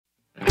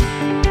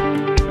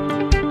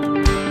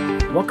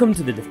Welcome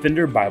to the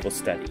Defender Bible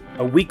Study,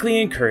 a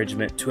weekly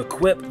encouragement to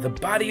equip the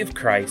body of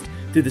Christ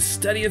through the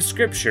study of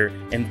Scripture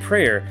and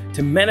prayer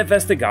to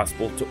manifest the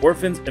gospel to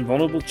orphans and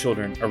vulnerable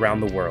children around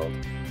the world.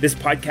 This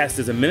podcast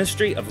is a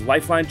ministry of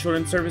Lifeline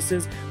Children's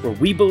Services where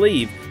we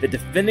believe that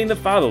defending the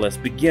fatherless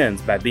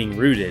begins by being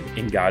rooted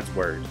in God's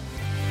Word.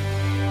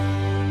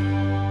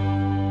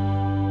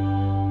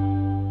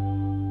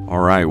 All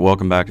right,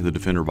 welcome back to the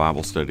Defender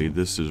Bible Study.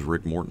 This is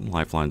Rick Morton,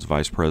 Lifeline's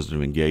Vice President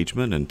of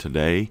Engagement, and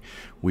today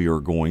we are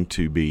going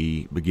to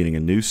be beginning a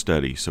new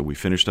study. So we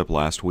finished up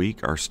last week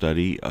our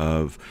study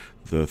of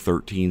the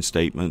 13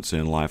 statements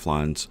in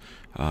Lifeline's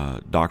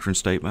doctrine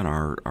statement,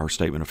 our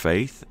statement of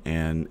faith,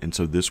 and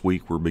so this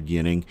week we're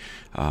beginning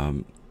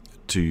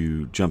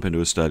to jump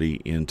into a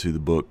study into the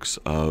books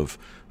of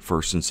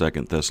 1st and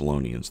 2nd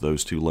Thessalonians,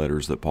 those two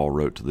letters that Paul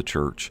wrote to the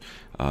church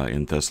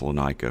in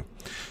Thessalonica.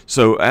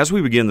 So as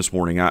we begin this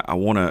morning, I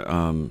want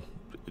to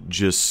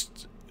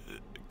just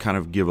kind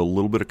of give a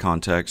little bit of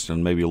context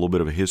and maybe a little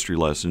bit of a history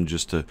lesson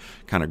just to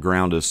kind of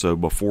ground us. So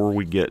before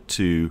we get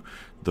to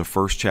the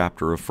first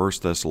chapter of 1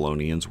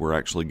 Thessalonians, we're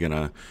actually going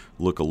to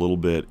look a little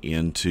bit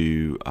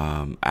into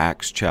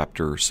Acts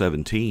chapter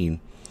 17,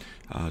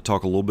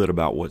 talk a little bit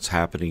about what's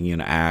happening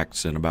in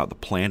Acts and about the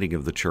planting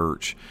of the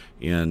church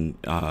in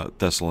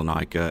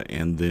Thessalonica,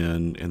 and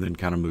then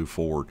kind of move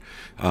forward.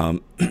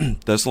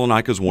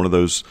 Thessalonica is one of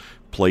those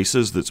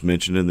places that's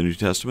mentioned in the New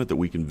Testament that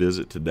we can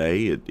visit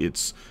today.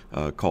 It's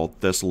called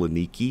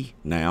Thessaloniki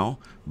now,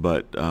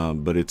 but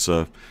it's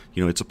a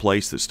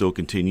place that still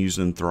continues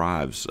and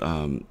thrives.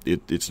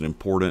 It's an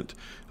important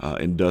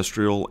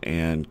industrial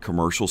and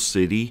commercial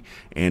city,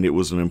 and it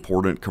was an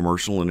important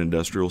commercial and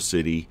industrial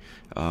city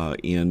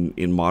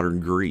in modern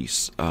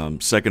Greece,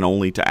 second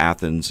only to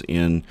Athens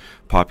in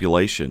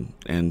population.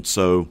 And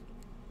so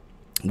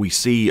we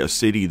see a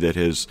city that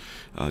has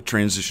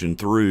transitioned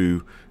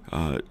through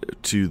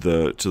to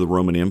the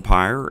Roman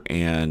Empire,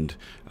 and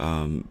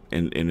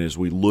as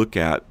we look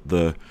at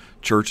the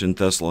church in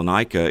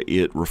Thessalonica,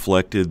 it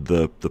reflected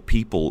the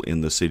people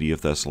in the city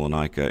of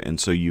Thessalonica, and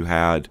so you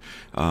had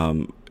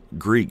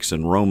Greeks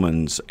and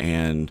Romans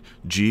and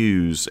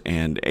Jews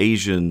and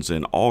Asians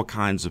and all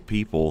kinds of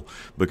people,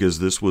 because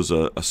this was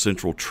a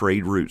central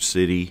trade route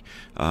city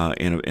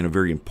and a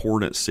very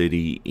important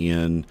city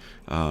in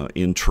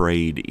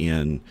trade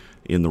in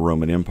the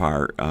Roman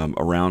Empire.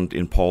 Around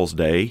in Paul's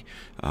day,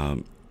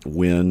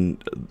 when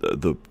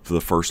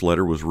the first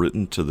letter was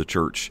written to the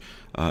church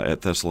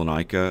at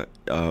Thessalonica,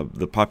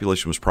 the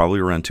population was probably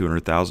around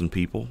 200,000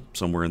 people,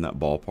 somewhere in that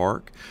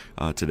ballpark.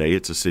 Today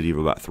it's a city of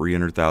about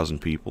 300,000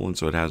 people, and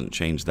so it hasn't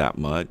changed that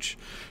much.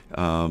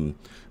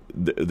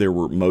 There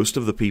were most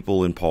of the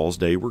people in Paul's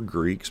day were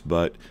Greeks,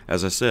 but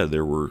as I said,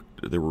 there were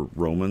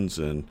Romans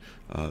and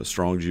a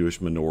strong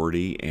Jewish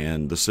minority,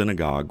 and the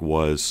synagogue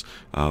was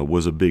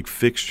a big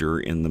fixture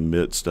in the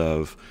midst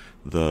of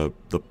the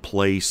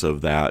place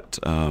of that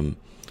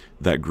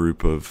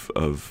group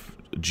of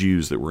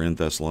Jews that were in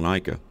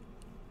Thessalonica.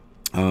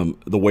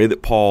 The way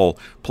that Paul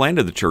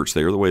planted the church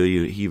there, the way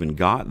that he even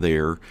got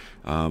there,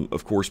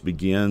 of course,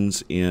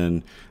 begins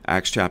in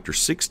Acts chapter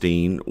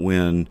 16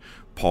 when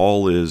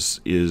Paul is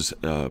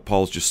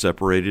just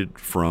separated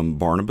from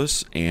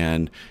Barnabas,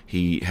 and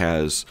he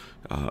has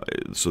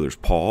so there's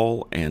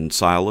Paul and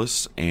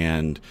Silas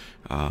and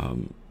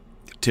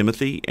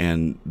Timothy,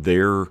 and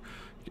they're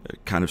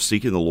kind of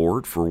seeking the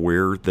Lord for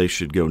where they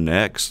should go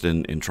next,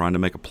 and trying to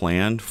make a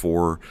plan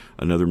for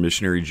another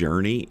missionary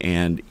journey.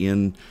 And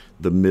in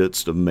the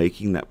midst of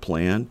making that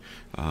plan,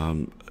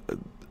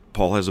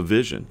 Paul has a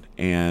vision,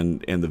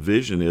 and the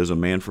vision is a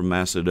man from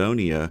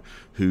Macedonia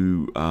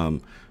who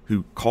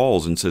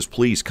calls and says,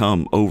 "Please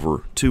come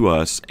over to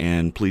us,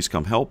 and please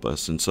come help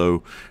us." And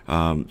so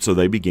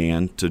they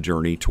began to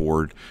journey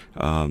toward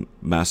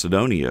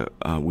Macedonia.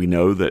 We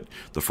know that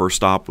the first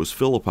stop was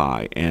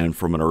Philippi, and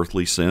from an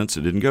earthly sense,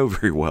 it didn't go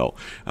very well.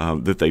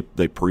 That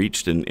they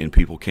preached, and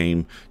people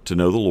came to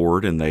know the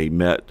Lord, and they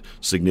met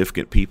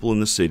significant people in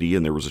the city,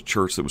 and there was a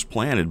church that was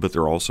planted, but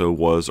there also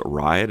was a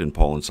riot, and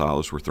Paul and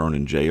Silas were thrown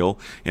in jail,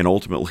 and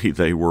ultimately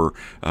they were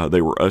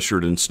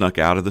ushered and snuck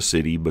out of the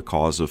city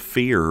because of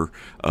fear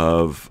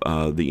of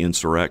the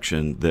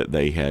insurrection that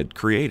they had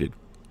created.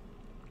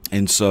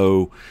 And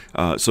so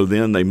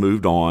then they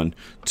moved on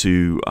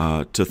to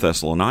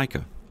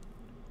Thessalonica.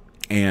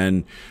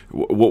 And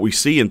what we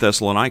see in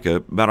Thessalonica,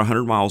 about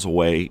 100 miles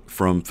away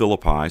from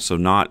Philippi, so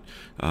not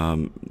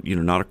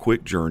a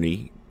quick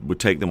journey. Would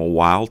take them a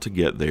while to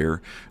get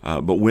there,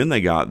 but when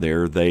they got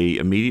there, they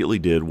immediately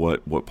did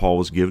what Paul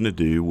was given to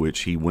do,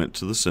 which he went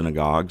to the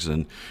synagogues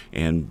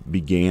and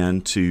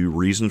began to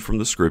reason from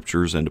the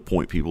Scriptures and to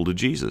point people to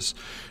Jesus.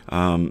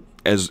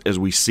 As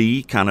we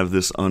see kind of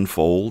this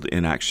unfold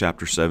in Acts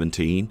chapter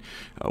 17,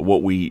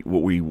 what we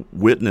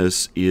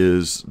witness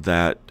is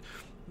that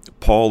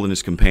Paul and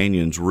his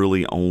companions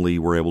really only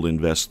were able to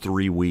invest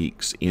 3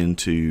 weeks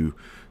into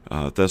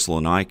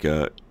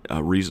Thessalonica,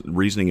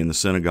 reasoning in the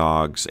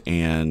synagogues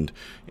and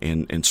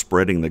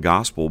spreading the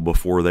gospel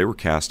before they were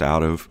cast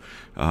out of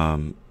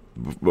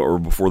or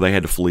before they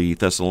had to flee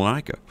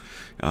Thessalonica,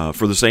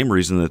 for the same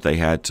reason that they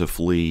had to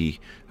flee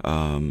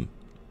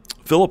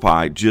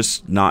Philippi,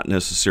 just not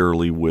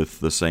necessarily with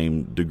the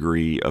same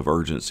degree of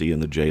urgency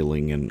and the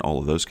jailing and all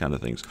of those kind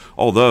of things.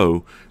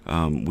 Although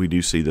we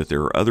do see that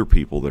there are other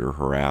people that are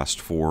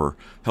harassed for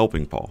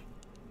helping Paul.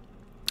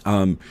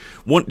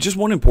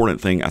 One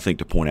important thing I think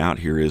to point out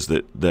here is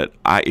that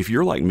if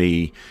you're like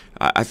me,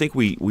 I think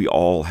we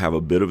all have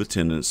a bit of a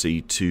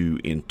tendency to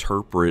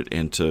interpret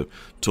and to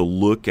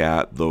look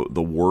at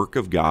the work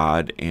of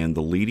God and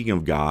the leading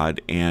of God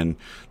and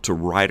to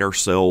write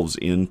ourselves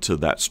into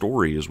that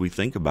story as we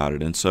think about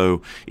it. And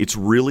so it's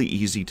really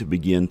easy to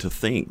begin to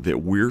think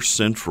that we're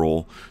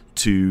central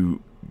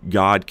to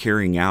God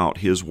carrying out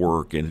His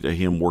work and to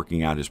Him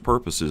working out His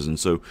purposes. And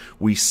so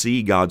we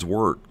see God's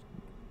work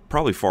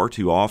probably far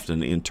too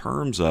often in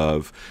terms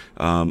of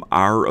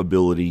our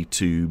ability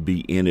to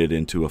be in it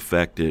and to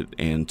affect it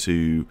and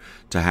to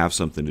have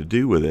something to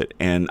do with it.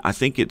 And I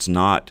think it's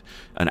not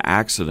an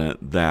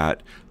accident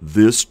that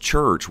this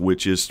church,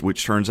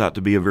 which turns out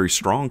to be a very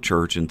strong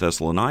church in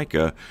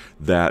Thessalonica,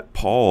 that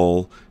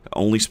Paul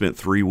only spent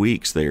 3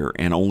 weeks there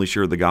and only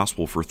shared the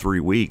gospel for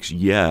 3 weeks,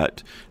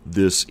 yet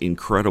this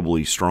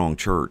incredibly strong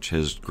church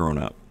has grown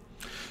up.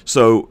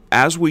 So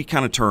as we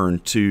kind of turn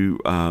to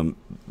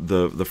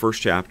the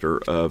first chapter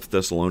of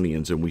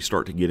Thessalonians and we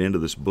start to get into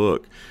this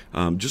book,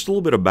 just a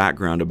little bit of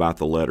background about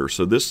the letter.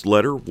 So this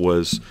letter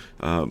was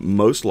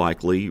most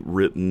likely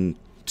written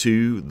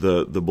to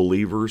the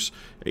believers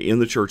in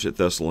the church at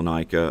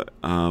Thessalonica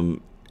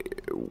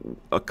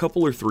a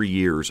couple or 3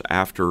 years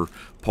after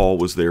Paul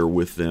was there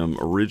with them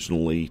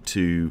originally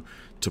to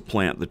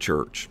plant the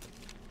church.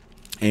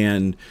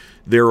 And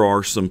there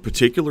are some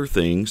particular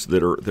things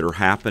that are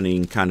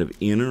happening kind of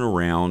in and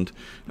around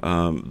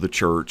the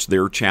church.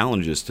 There are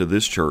challenges to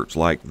this church,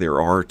 like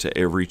there are to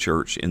every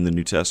church in the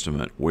New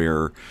Testament,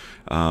 where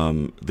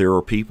there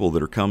are people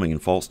that are coming and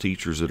false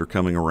teachers that are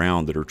coming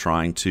around that are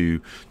trying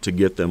to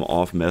get them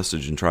off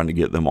message and trying to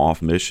get them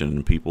off mission,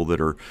 and people that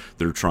are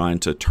trying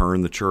to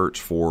turn the church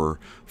for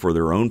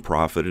their own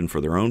profit and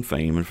for their own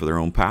fame and for their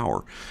own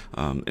power.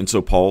 And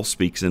so Paul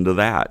speaks into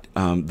that.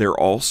 There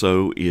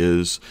also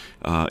is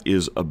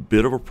a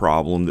bit of a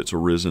problem that's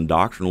arisen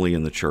doctrinally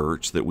in the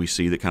church that we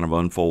see that kind of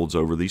unfolds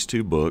over these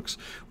two books,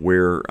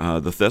 where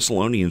the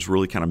Thessalonians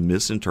really kind of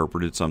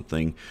misinterpreted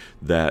something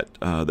that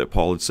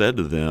Paul had said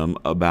to them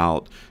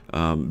about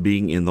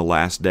being in the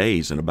last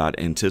days and about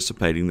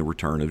anticipating the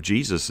return of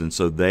Jesus. And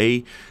so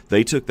they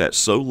took that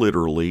so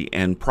literally,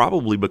 and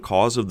probably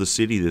because of the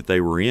city that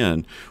they were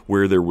in,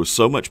 where there was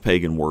so much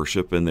pagan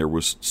worship and there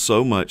was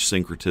so much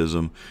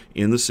syncretism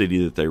in the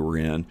city that they were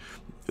in,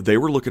 they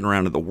were looking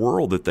around at the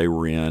world that they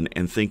were in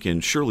and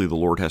thinking, surely the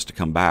Lord has to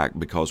come back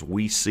because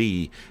we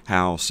see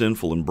how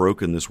sinful and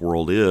broken this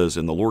world is,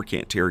 and the Lord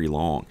can't tarry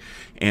long.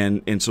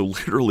 And so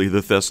literally the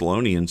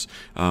Thessalonians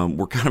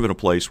were kind of in a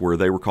place where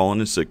they were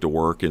calling in sick to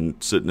work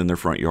and sitting in their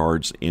front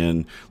yards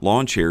in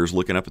lawn chairs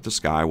looking up at the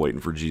sky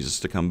waiting for Jesus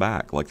to come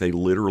back. Like they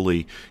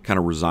literally kind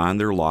of resigned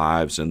their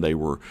lives, and they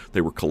were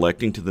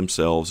collecting to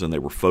themselves, and they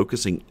were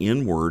focusing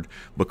inward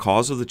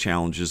because of the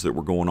challenges that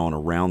were going on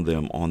around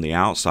them on the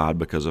outside,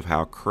 because of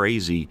how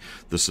crazy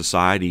the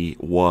society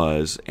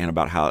was and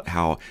about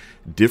how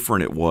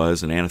different it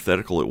was and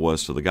antithetical it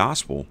was to the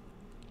gospel.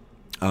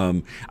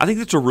 I think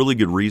that's a really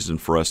good reason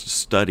for us to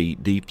study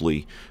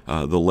deeply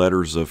the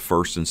letters of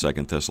 1st and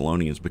 2nd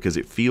Thessalonians, because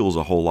it feels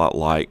a whole lot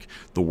like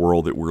the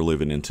world that we're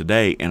living in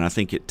today, and I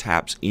think it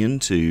taps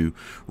into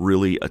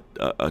really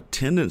a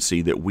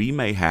tendency that we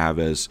may have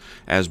as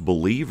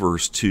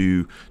believers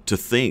to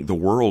think the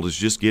world is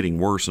just getting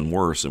worse and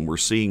worse, and we're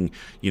seeing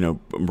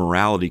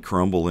morality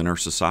crumble in our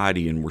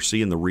society, and we're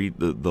seeing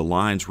the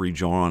lines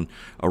redrawn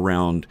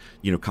around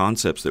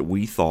concepts that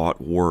we thought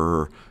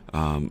were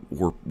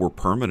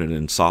permanent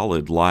and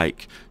solid,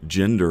 like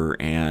gender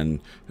and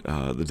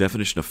the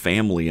definition of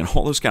family and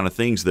all those kind of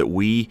things that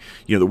we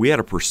had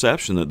a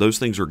perception that those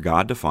things are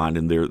God defined,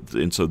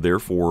 and so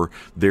therefore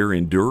they're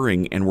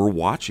enduring, and we're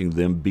watching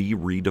them be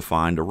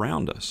redefined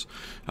around us.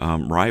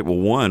 Right? Well,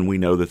 one, we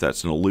know that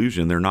that's an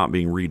illusion. They're not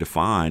being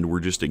redefined. We're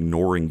just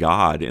ignoring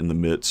God in the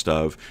midst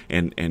of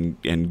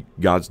and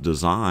God's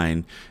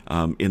design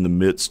in the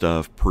midst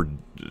of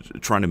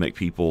trying to make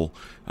people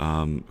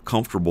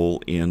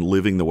comfortable in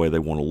living the way they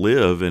want to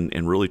live,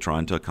 and really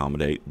trying to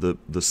accommodate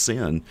the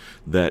sin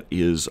that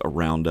is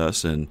around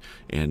us and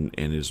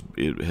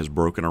it has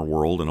broken our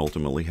world, and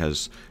ultimately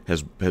has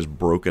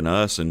broken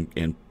us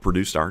and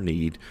produced our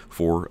need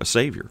for a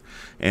Savior.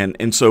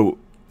 And so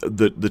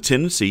the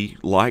tendency,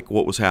 like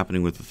what was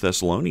happening with the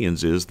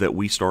Thessalonians, is that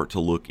we start to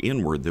look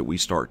inward, that we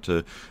start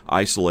to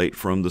isolate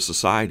from the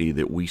society,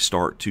 that we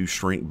start to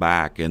shrink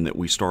back, and that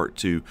we start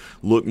to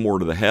look more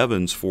to the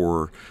heavens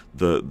for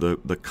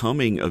the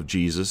coming of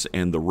Jesus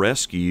and the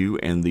rescue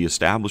and the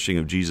establishing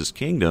of Jesus'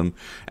 kingdom,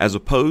 as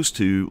opposed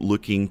to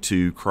looking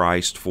to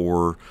Christ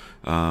for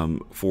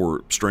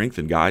strength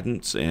and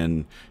guidance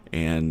and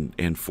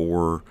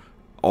for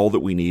all that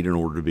we need in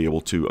order to be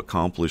able to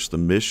accomplish the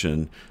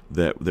mission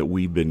that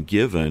we've been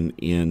given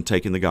in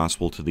taking the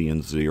gospel to the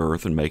ends of the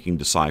earth and making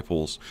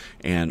disciples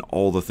and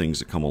all the things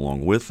that come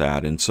along with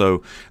that. And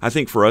so I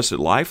think for us at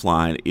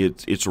Lifeline,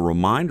 it's a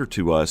reminder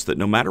to us that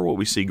no matter what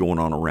we see going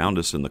on around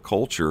us in the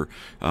culture,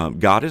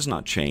 God has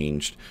not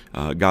changed.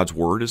 God's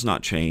word has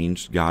not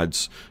changed.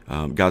 God's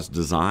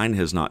design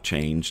has not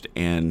changed,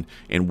 and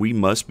we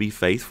must be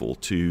faithful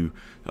to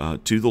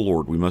the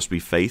Lord. We must be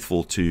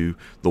faithful to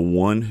the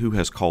one who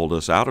has called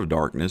us out of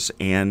darkness,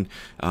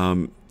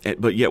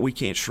 but yet we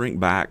can't shrink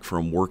back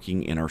from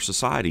working in our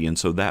society. And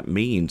so that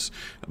means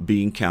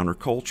being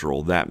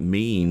countercultural. That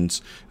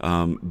means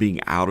being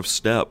out of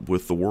step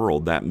with the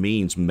world. That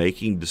means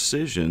making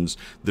decisions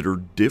that are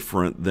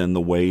different than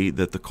the way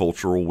that the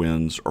cultural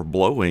winds are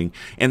blowing.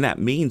 And that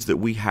means that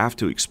we have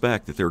to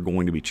expect that there are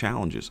going to be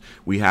challenges.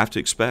 We have to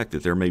expect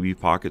that there may be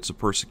pockets of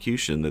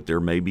persecution, that there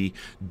may be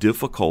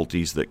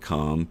difficulties that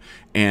come.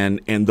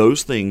 And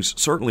those things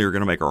certainly are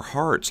going to make our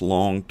hearts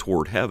long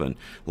toward heaven,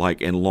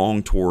 and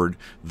long toward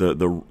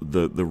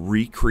the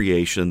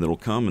recreation that'll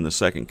come in the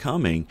second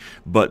coming,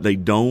 but they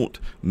don't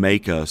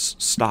make us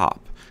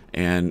stop.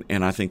 And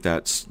I think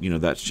that's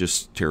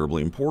just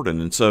terribly important.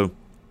 And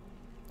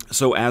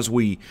so as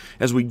we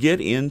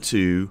get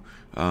into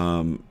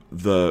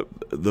the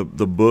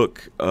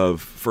book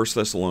of 1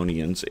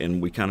 Thessalonians,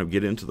 and we kind of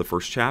get into the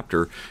first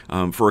chapter.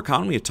 For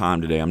economy of time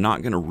today, I'm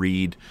not going to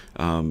read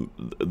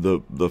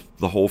the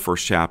whole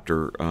first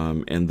chapter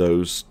and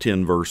those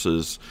 10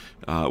 verses.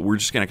 We're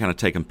just going to kind of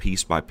take them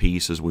piece by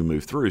piece as we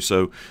move through.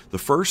 So the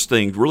first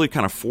thing, really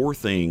kind of four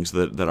things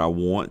that I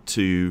want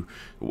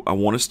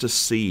us to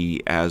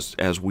see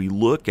as we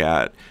look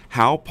at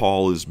how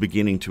Paul is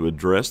beginning to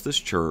address this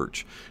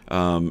church,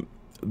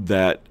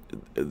 that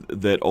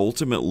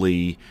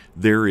ultimately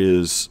there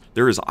is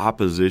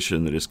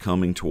opposition that is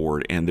coming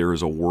toward, and there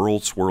is a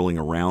world swirling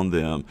around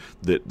them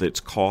that's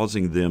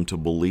causing them to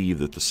believe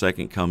that the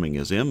second coming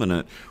is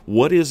imminent.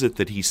 What is it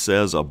that he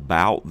says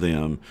about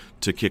them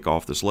to kick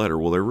off this letter?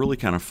 Well, there are really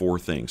kind of four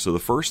things. So the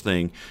first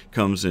thing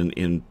comes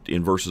in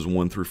verses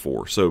 1 through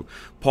 4. So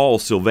Paul,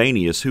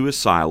 Silvanus, who is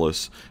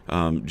Silas,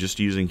 just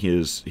using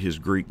his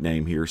Greek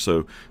name here.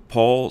 So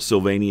Paul,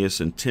 Silvanus,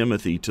 and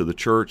Timothy to the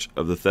church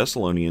of the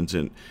Thessalonians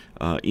in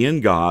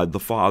God the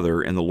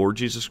Father and the Lord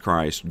Jesus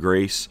Christ,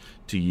 grace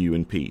to you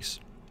and peace.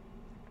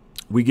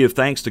 We give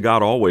thanks to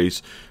God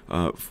always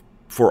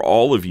for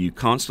all of you,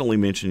 constantly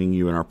mentioning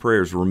you in our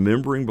prayers,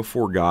 remembering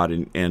before God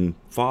and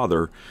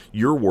Father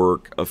your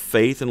work of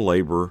faith and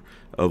labor,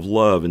 of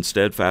love and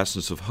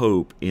steadfastness of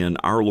hope in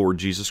our Lord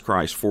Jesus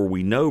Christ. For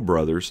we know,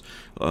 brothers,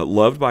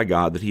 loved by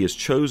God, that He has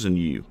chosen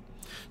you.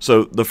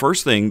 So the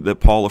first thing that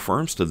Paul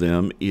affirms to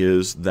them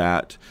is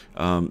that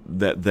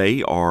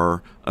they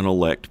are an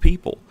elect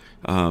people,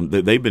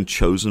 that they've been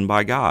chosen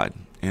by God.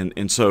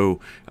 And so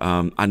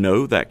I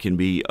know that can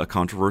be a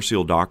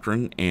controversial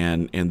doctrine,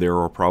 and there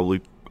are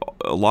probably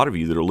a lot of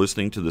you that are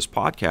listening to this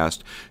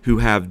podcast who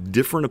have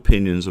different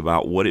opinions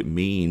about what it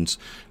means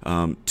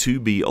to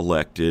be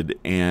elected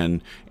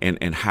and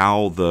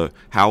how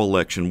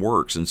election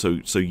works. And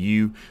so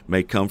you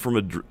may come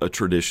from a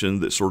tradition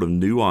that sort of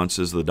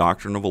nuances the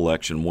doctrine of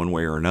election one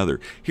way or another.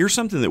 Here's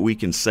something that we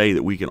can say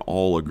that we can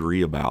all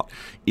agree about,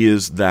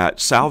 is that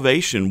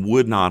salvation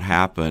would not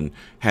happen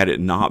had it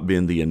not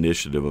been the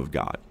initiative of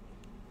God.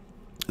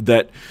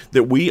 That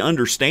we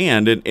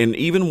understand, and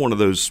even one of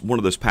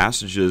those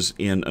passages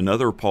in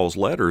another of Paul's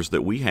letters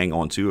that we hang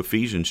on to,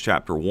 Ephesians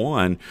chapter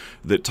 1,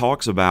 that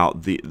talks about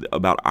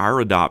our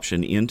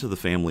adoption into the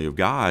family of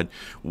God.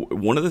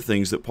 One of the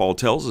things that Paul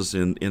tells us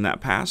in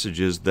that passage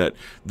is that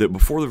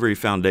before the very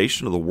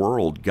foundation of the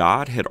world,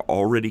 God had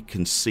already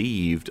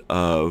conceived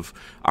of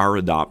our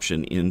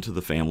adoption into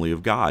the family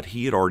of God.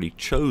 He had already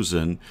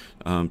chosen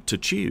to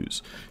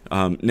choose.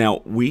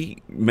 Now,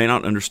 we may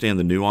not understand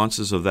the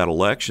nuances of that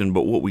election,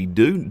 but what we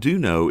do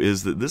know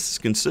is that this is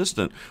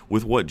consistent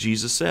with what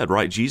Jesus said,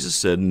 right? Jesus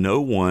said,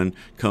 no one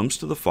comes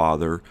to the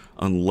Father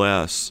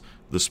unless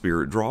the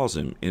Spirit draws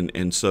him.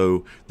 And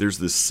so there's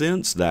this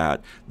sense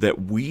that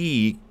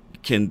we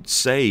can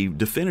say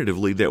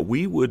definitively that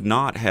we would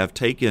not have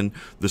taken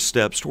the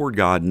steps toward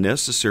God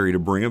necessary to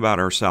bring about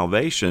our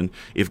salvation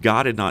if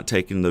God had not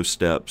taken those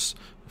steps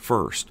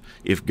first.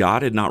 If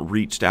God had not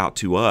reached out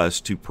to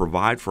us to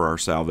provide for our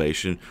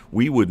salvation,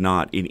 we would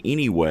not in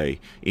any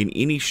way, in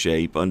any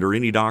shape, under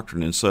any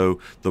doctrine. And so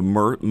the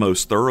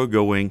most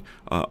thoroughgoing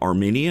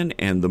Arminian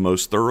and the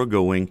most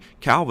thoroughgoing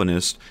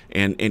Calvinist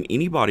and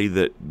anybody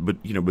that,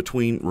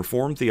 between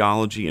Reformed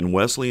theology and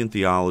Wesleyan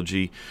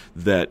theology,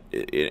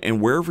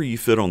 and wherever you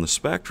fit on the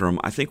spectrum,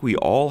 I think we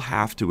all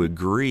have to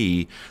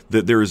agree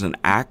that there is an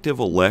active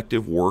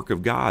elective work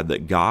of God,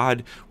 that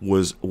God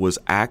was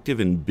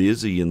active and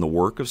busy in the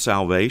work of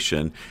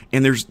salvation,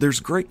 and there's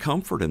great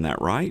comfort in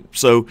that, right?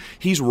 So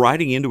he's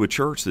writing into a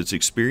church that's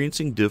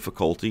experiencing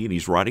difficulty, and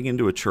he's writing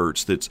into a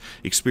church that's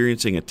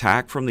experiencing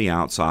attack from the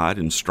outside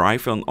and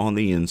strife on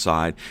the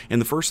inside. And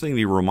the first thing that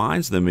he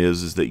reminds them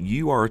is that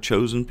you are a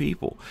chosen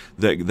people,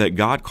 that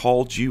God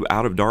called you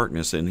out of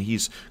darkness, and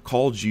he's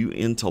called you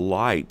into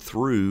light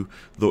through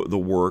the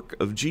work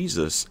of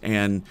Jesus.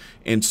 And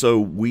so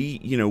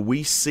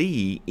we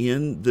see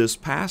in this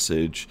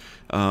passage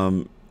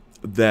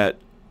that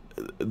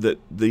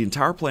the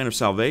entire plan of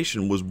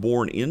salvation was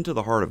born into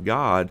the heart of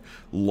God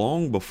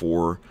long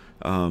before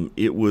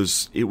it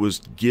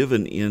was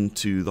given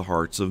into the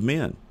hearts of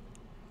men.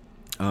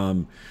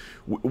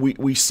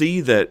 We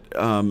see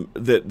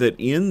that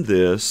in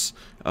this,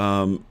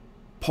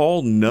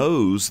 Paul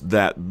knows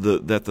that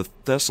the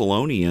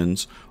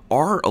Thessalonians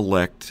are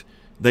elect.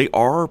 They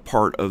are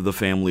part of the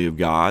family of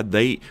God.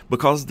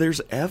 Because there's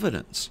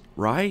evidence,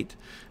 right?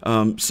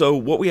 So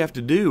what we have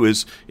to do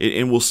is,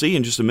 and we'll see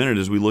in just a minute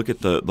as we look at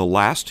the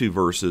last two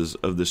verses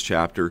of this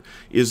chapter,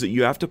 is that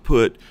you have to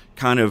put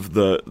kind of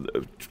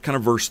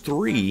verse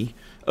 3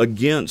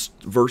 against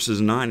verses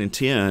 9 and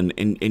 10,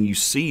 and you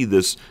see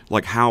this,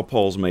 like how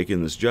Paul's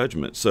making this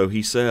judgment. So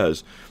he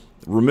says,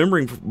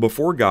 remembering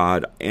before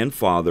God and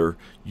Father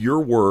your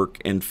work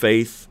and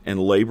faith and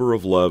labor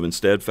of love and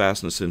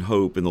steadfastness and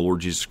hope in the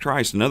Lord Jesus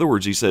Christ. In other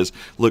words, he says,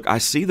 look, I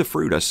see the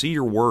fruit. I see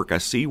your work. I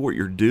see what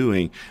you're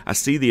doing. I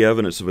see the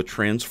evidence of a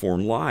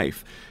transformed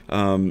life.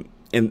 And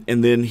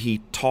then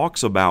he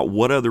talks about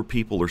what other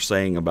people are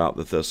saying about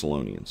the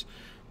Thessalonians.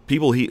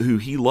 People who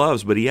he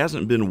loves, but he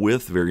hasn't been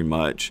with very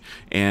much,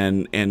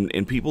 and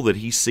people that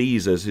he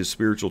sees as his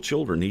spiritual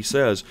children. He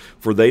says,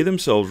 for they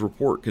themselves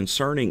report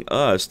concerning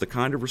us the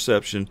kind of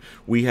reception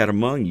we had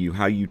among you,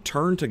 how you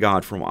turned to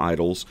God from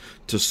idols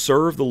to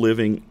serve the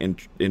living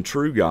and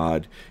true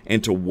God,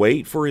 and to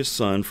wait for his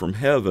Son from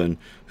heaven,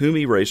 whom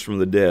he raised from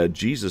the dead,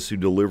 Jesus, who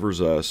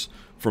delivers us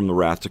from the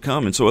wrath to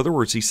come. And so, in other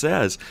words, he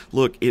says,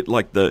 look,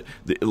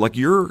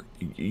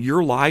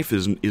 your life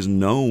is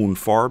known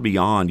far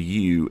beyond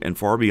you and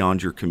far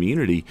beyond your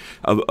community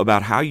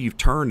about how you've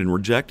turned and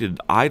rejected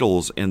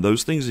idols and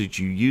those things that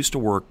you used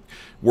to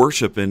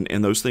worship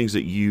and those things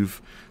that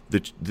you've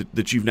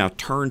now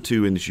turned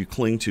to and that you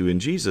cling to in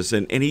Jesus.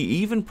 And he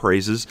even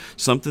praises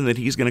something that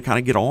he's going to kind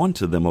of get on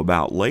to them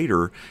about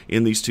later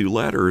in these two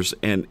letters.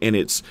 And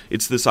it's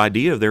this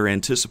idea of their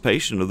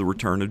anticipation of the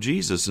return of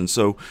Jesus. And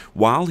so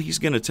while he's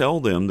going to tell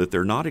them that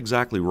they're not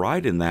exactly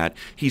right in that,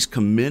 he's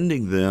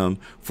commending them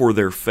for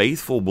their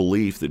faithful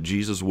belief that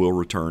Jesus will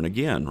return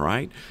again,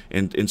 right?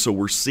 And so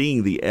we're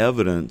seeing the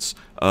evidence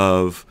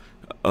of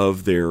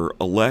their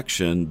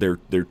election,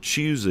 their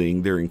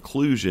choosing, their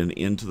inclusion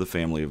into the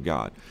family of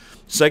God.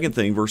 Second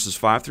thing, verses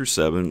 5 through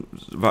 7,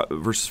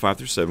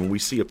 we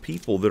see a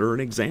people that are an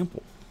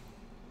example.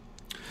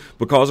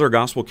 Because our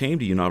gospel came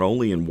to you not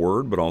only in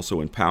word, but also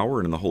in power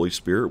and in the Holy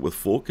Spirit with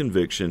full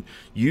conviction,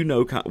 you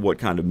know what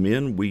kind of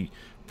men we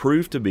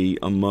proved to be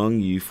among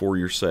you for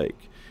your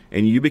sake.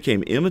 And you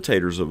became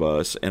imitators of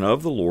us and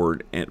of the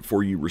Lord, and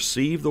for you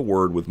received the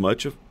word with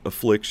much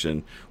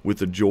affliction, with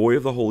the joy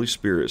of the Holy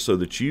Spirit, so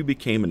that you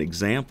became an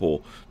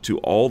example to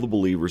all the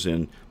believers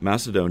in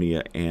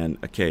Macedonia and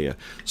Achaia.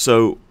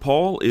 So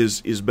Paul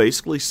is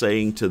basically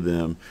saying to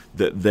them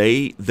that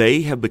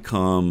they have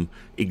become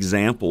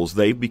examples.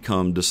 They've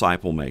become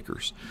disciple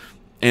makers.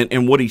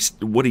 And what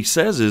he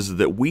says is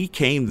that we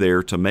came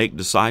there to make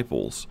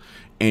disciples,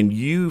 and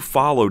you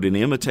followed and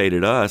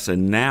imitated us,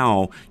 and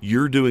now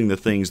you're doing the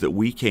things that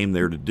we came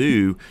there to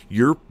do.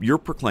 You're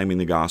proclaiming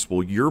the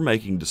gospel, you're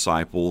making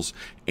disciples,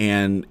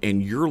 and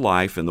your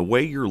life and the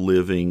way you're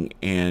living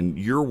and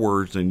your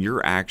words and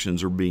your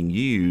actions are being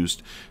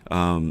used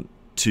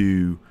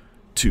to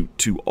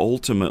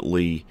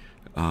ultimately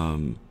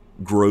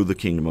grow the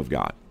kingdom of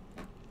God.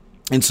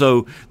 And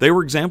so they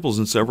were examples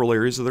in several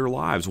areas of their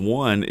lives.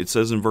 One, it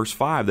says in verse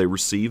 5, they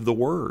received the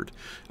word,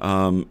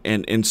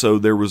 and so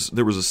there was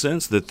a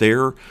sense that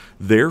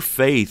their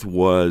faith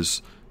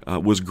was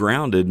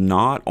grounded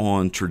not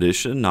on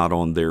tradition, not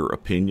on their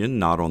opinion,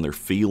 not on their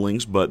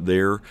feelings, but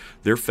their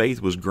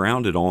faith was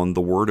grounded on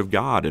the Word of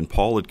God. And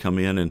Paul had come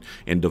in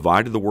and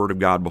divided the Word of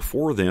God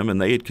before them,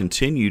 and they had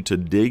continued to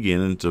dig in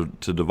and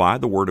to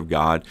divide the Word of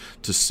God,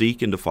 to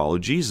seek and to follow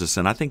Jesus.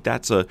 And I think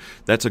that's a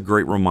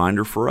great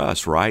reminder for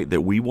us, right?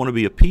 That we want to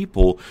be a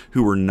people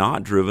who are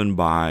not driven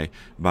by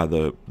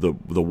the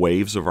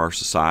waves of our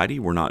society.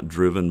 We're not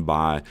driven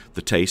by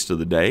the taste of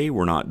the day.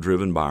 We're not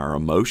driven by our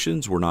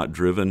emotions. We're not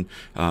driven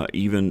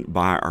even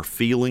by our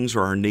feelings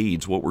or our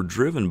needs. What we're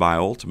driven by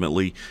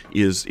ultimately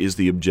is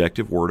the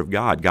objective Word of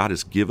God. God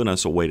has given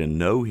us a way to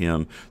know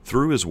Him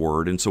through His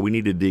Word, and so we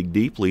need to dig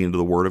deeply into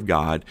the Word of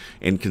God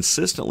and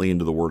consistently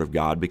into the Word of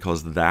God,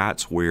 because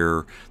that's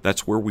where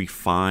we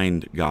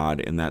find God,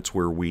 and that's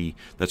where we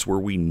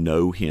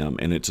know Him,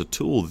 and it's a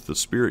tool that the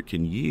Spirit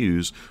can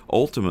use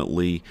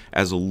ultimately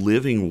as a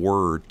living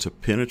Word to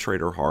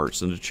penetrate our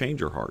hearts and to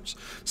change our hearts.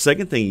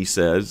 Second thing he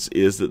says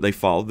is that they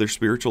followed their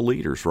spiritual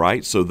leaders,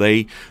 right? So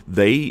they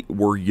they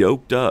were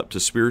yoked up to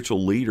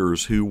spiritual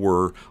leaders who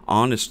were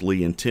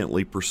honestly,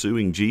 intently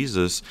pursuing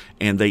Jesus,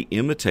 and they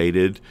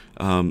imitated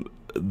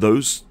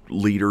those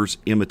leaders'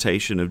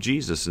 imitation of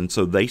Jesus. And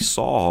so they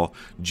saw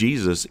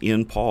Jesus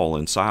in Paul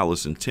and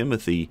Silas and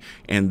Timothy,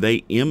 and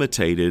they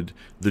imitated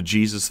the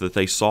Jesus that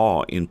they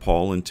saw in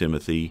Paul and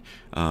Timothy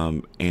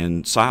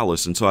and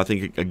Silas. And so I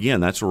think,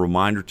 again, that's a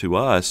reminder to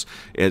us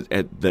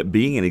that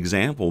being an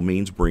example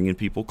means bringing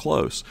people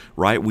close,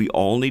 right? We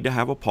all need to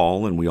have a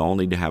Paul, and we all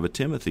need to have a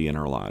Timothy in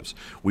our lives.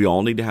 We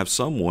all need to have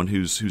someone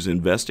who's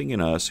investing in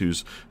us,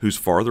 who's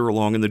farther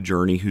along in the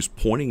journey, who's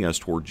pointing us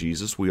toward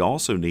Jesus. We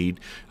also need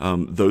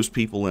those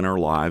people in our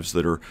lives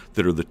that are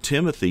the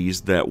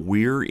Timothys that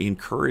we're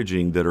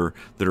encouraging, that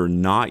are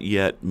not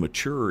yet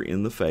mature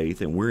in the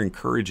faith, and we're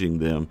encouraging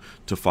them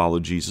to follow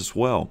Jesus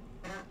well.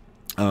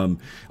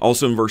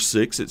 Also in verse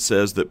 6, it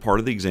says that part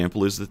of the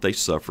example is that they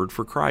suffered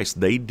for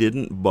Christ. They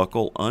didn't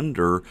buckle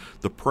under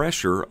the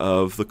pressure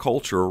of the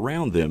culture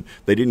around them.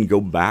 They didn't go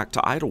back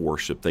to idol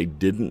worship. They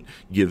didn't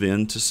give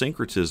in to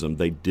syncretism.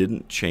 They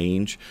didn't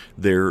change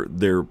their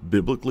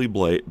biblically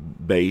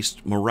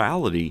based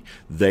morality.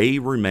 They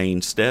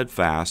remained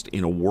steadfast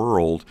in a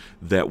world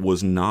that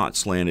was not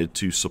slanted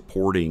to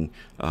supporting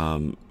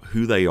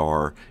who they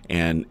are,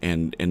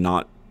 and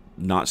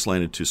not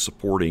slanted to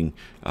supporting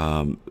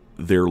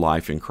their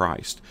life in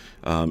Christ.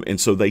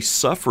 And so they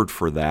suffered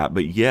for that,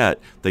 but yet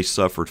they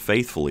suffered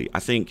faithfully. I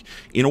think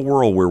in a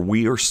world where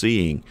we are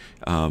seeing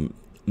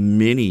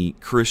many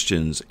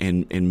Christians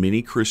and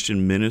many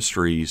Christian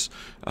ministries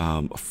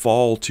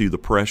fall to the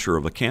pressure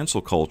of a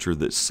cancel culture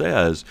that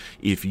says,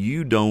 if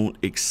you don't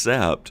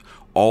accept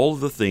all of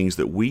the things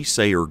that we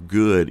say are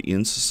good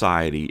in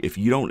society, if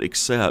you don't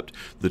accept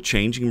the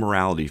changing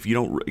morality, if you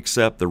don't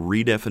accept the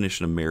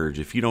redefinition of marriage,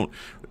 if you don't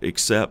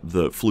accept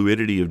the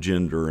fluidity of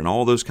gender and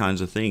all those kinds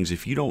of things,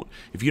 if you don't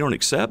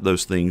accept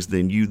those things,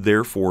 then you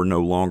therefore no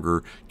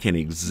longer can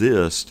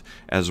exist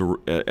as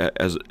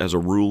a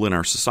rule in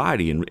our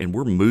society, and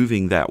we're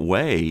moving that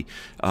way.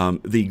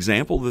 The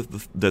example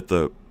that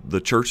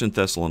the church in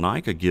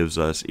Thessalonica gives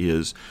us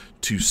is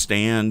to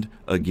stand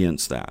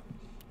against that.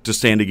 To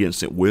stand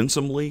against it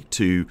winsomely,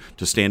 to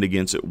stand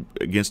against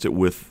it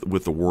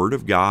with the Word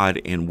of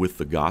God and with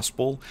the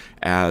gospel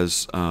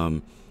as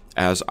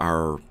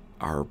our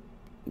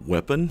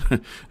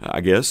weapon,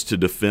 I guess, to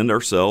defend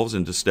ourselves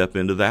and to step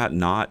into that,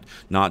 not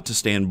to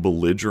stand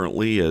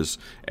belligerently as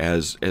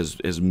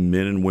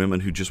men and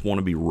women who just want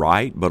to be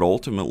right, but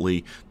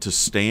ultimately to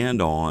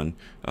stand on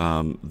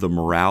the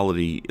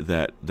morality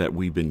that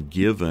we've been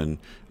given,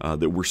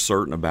 that we're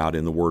certain about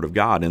in the Word of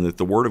God, and that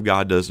the Word of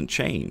God doesn't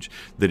change,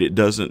 that it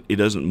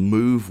doesn't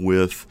move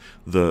with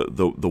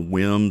the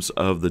whims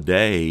of the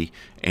day,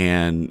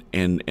 and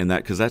that,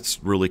 because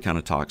that's really kind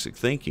of toxic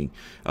thinking.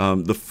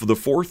 The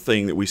fourth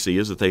thing that we see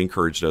is that they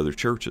encouraged other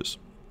churches.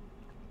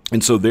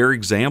 And so their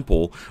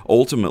example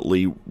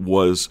ultimately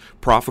was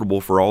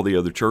profitable for all the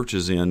other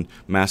churches in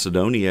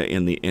Macedonia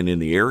and in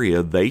the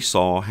area. They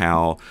saw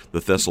how the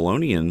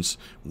Thessalonians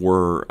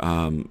were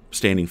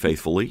standing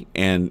faithfully,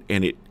 and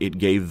it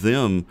gave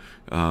them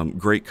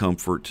great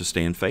comfort to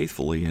stand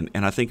faithfully.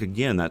 And I think,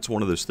 again, that's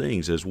one of those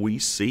things, as we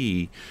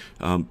see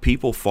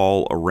people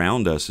fall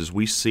around us, as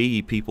we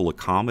see people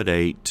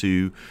accommodate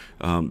to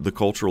the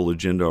cultural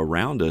agenda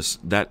around us,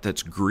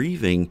 that's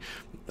grieving.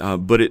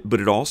 But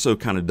it also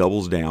kind of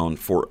doubles down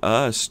for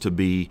us to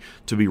be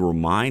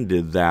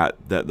reminded that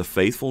the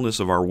faithfulness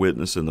of our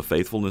witness and the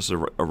faithfulness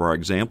of our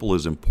example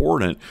is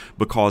important,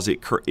 because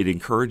it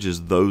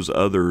encourages those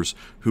others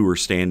who are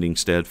standing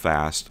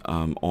steadfast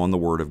on the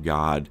Word of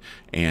God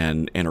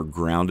and are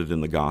grounded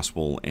in the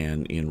gospel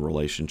and in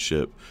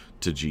relationship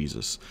to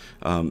Jesus.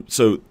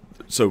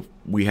 So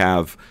we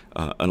have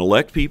an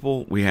elect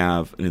people, we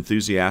have an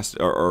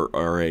enthusiastic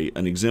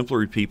an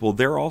exemplary people.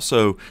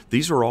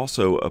 These are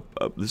also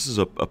this is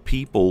a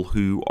people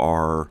who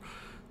are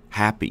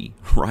happy,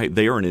 right?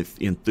 They are an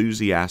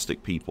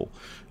enthusiastic people.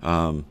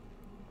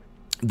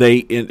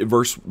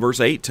 Verse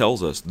 8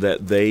 tells us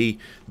that they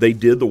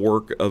did the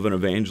work of an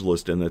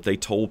evangelist, and that they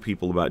told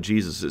people about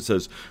Jesus. It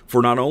says,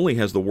 "For not only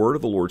has the word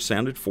of the Lord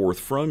sounded forth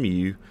from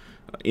you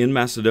in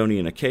Macedonia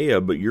and Achaia,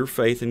 but your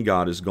faith in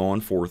God has gone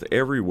forth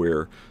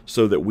everywhere,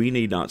 so that we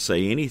need not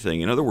say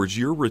anything." In other words,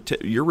 your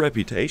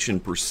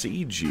reputation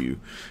precedes you.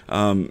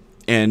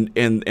 And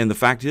the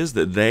fact is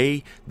that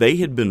they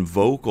had been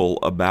vocal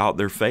about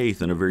their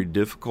faith in a very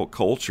difficult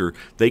culture.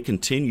 They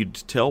continued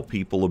to tell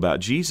people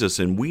about Jesus,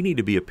 and we need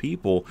to be a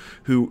people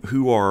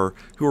who are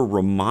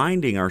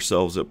reminding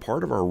ourselves that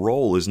part of our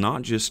role is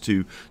not just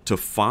to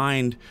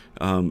find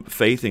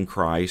faith in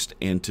Christ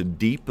and to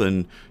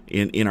deepen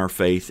in our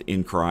faith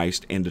in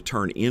Christ and to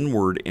turn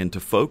inward and to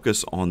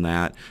focus on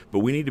that, but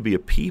we need to be a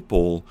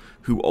people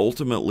who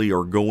ultimately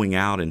are going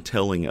out and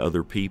telling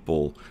other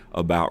people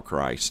about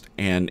Christ,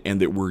 and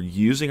that we're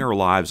using our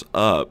lives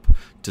up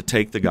to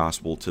take the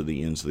gospel to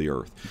the ends of the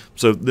earth.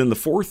 So then the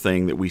fourth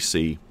thing that we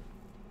see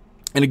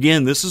And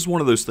again, this is one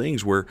of those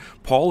things where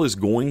Paul is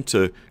going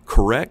to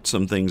correct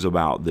some things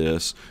about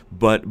this,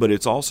 but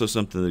it's also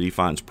something that he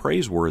finds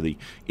praiseworthy,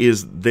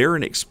 is they're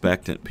an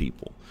expectant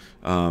people.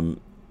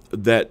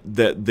 That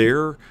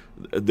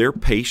their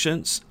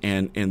patience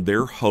and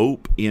their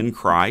hope in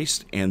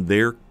Christ, and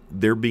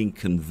they're being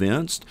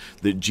convinced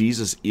that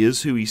Jesus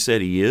is who he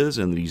said he is,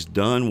 and that he's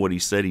done what he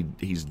said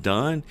he's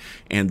done,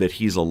 and that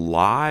he's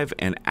alive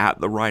and at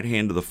the right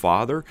hand of the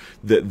Father,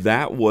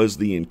 that was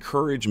the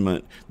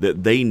encouragement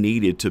that they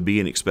needed to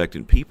be an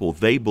expectant people.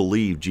 They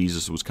believed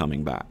Jesus was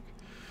coming back.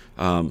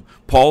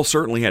 Paul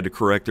certainly had to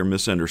correct their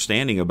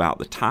misunderstanding about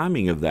the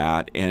timing of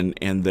that and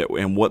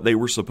what they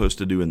were supposed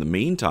to do in the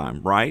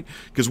meantime, right?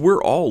 Because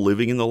we're all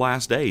living in the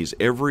last days.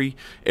 Every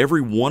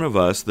one of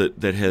us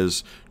that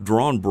has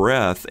drawn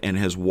breath and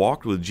has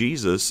walked with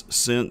Jesus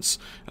since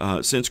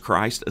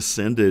Christ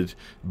ascended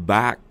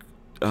back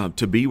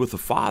to be with the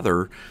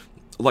Father,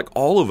 like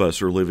all of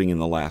us are living in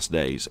the last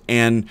days,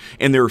 and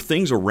there are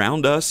things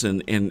around us,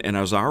 and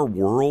as our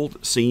world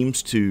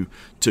seems to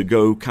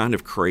go kind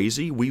of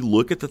crazy, we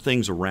look at the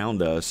things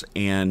around us,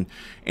 and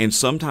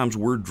sometimes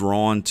we're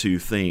drawn to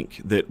think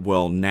that,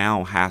 well,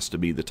 now has to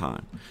be the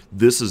time.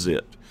 This is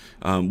it.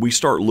 We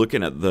start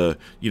looking at the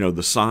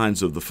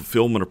signs of the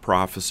fulfillment of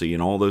prophecy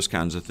and all those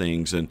kinds of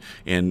things, and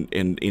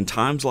in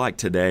times like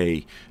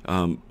today,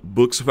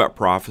 books about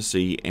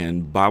prophecy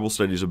and Bible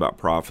studies about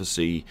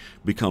prophecy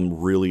become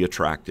really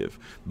attractive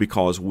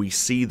because we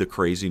see the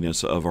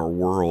craziness of our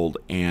world,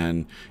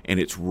 and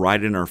it's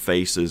right in our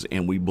faces,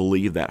 and we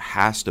believe that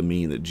has to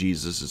mean that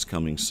Jesus is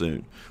coming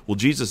soon. Well,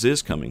 Jesus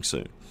is coming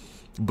soon,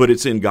 but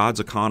it's in God's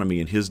economy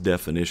and his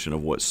definition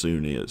of what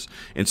soon is.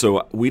 And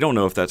so we don't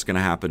know if that's going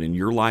to happen in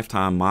your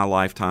lifetime, my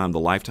lifetime, the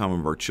lifetime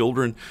of our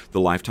children, the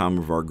lifetime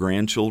of our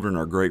grandchildren,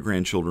 our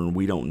great-grandchildren.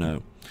 We don't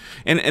know.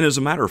 And as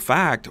a matter of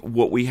fact,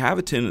 what we have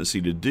a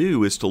tendency to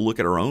do is to look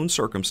at our own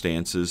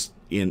circumstances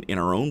in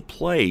our own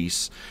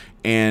place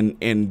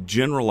and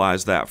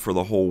generalize that for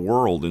the whole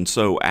world. And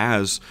so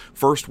as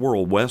first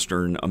world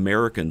Western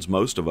Americans,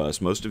 most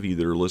of you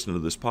that are listening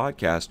to this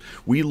podcast,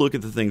 we look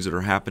at the things that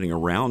are happening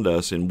around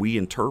us, and we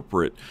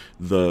interpret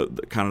the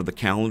kind of the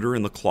calendar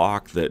and the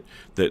clock that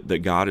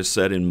God has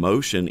set in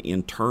motion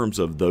in terms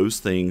of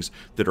those things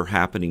that are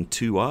happening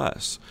to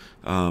us.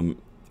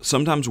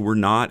 Sometimes we're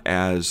not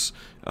as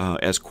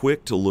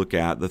quick to look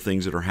at the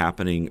things that are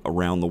happening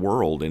around the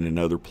world and in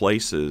other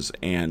places,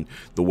 and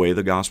the way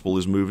the gospel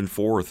is moving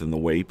forth, and the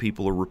way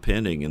people are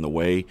repenting, and the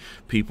way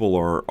people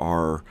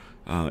are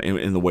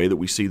in the way that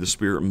we see the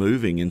Spirit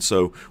moving. And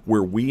so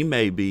where we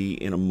may be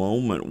in a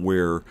moment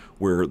where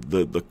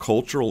the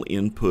cultural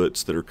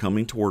inputs that are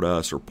coming toward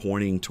us are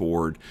pointing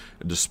toward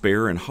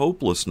despair and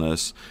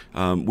hopelessness,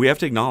 we have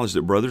to acknowledge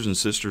that brothers and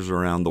sisters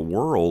around the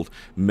world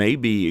may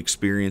be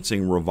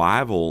experiencing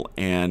revival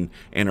and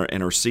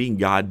are seeing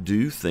God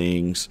do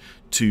things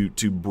to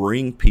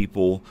bring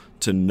people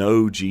to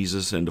know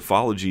Jesus and to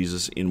follow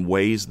Jesus in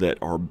ways that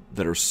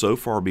are so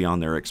far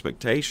beyond their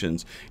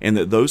expectations, and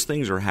that those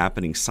things are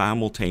happening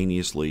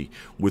simultaneously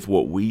with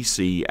what we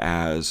see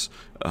as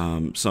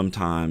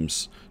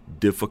sometimes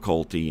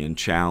difficulty and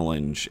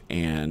challenge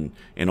and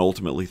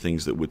ultimately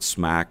things that would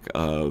smack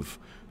of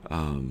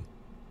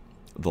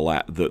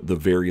the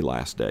very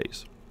last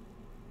days.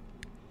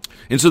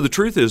 And so the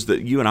truth is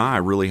that you and I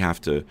really have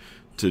to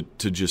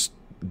just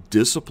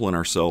discipline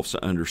ourselves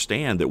to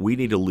understand that we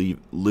need to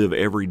live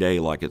every day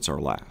like it's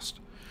our last.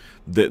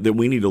 That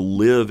we need to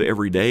live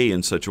every day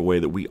in such a way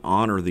that we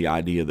honor the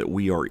idea that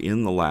we are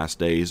in the last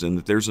days, and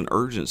that there's an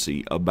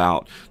urgency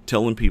about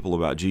telling people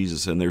about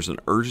Jesus, and there's an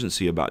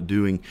urgency about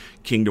doing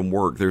kingdom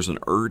work. There's an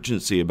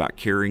urgency about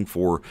caring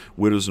for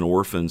widows and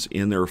orphans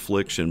in their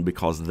affliction,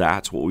 because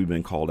that's what we've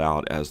been called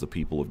out as the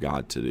people of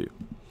God to do.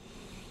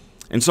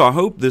 And so I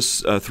hope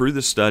this through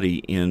this study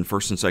in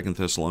 1st and 2nd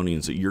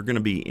Thessalonians that you're going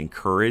to be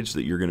encouraged,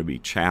 that you're going to be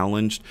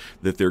challenged,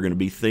 that there are going to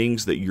be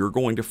things that you're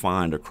going to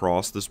find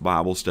across this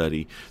Bible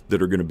study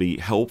that are going to be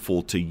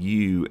helpful to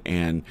you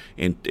and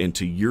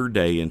to your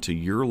day and to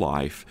your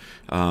life.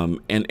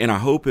 And I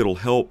hope it'll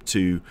help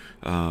to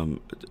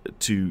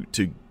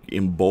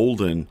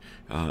embolden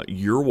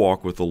your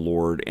walk with the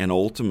Lord, and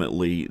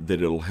ultimately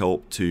that it'll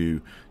help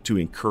to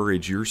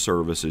encourage your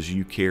service as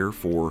you care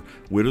for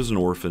widows and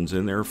orphans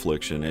in their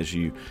affliction, as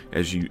you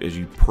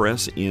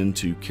press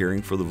into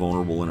caring for the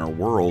vulnerable in our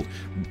world,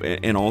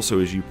 and also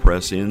as you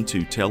press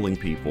into telling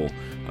people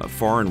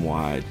far and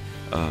wide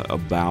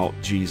about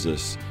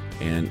Jesus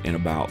and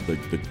about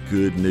the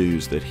good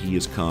news that He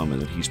has come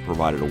and that He's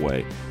provided a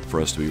way for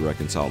us to be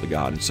reconciled to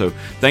God. And so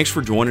thanks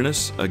for joining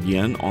us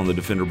again on the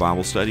Defender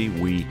Bible Study.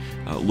 We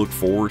look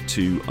forward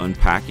to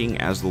unpacking,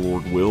 as the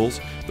Lord wills,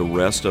 the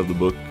rest of the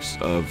books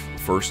of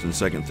 1st and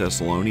 2nd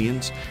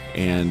Thessalonians,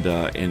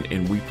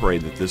 and we pray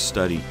that this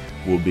study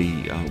will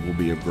be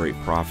a great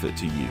profit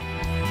to you.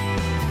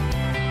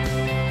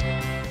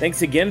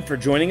 Thanks again for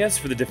joining us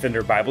for the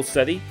Defender Bible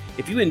Study.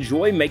 If you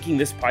enjoy making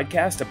this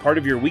podcast a part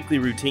of your weekly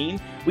routine,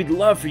 we'd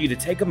love for you to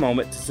take a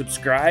moment to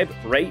subscribe,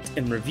 rate,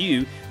 and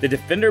review the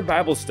Defender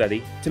Bible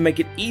Study to make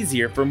it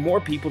easier for more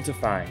people to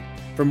find.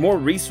 For For more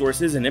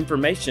resources and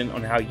information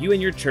on how you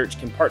and your church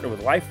can partner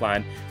with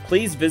Lifeline,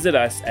 please visit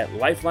us at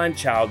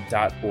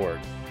lifelinechild.org.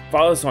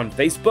 Follow us on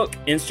Facebook,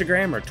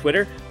 Instagram, or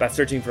Twitter by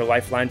searching for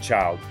Lifeline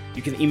Child.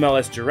 You can email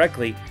us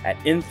directly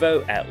at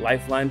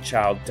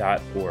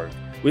info@lifelinechild.org.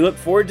 We look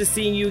forward to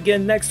seeing you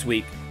again next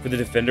week for the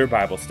Defender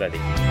Bible Study.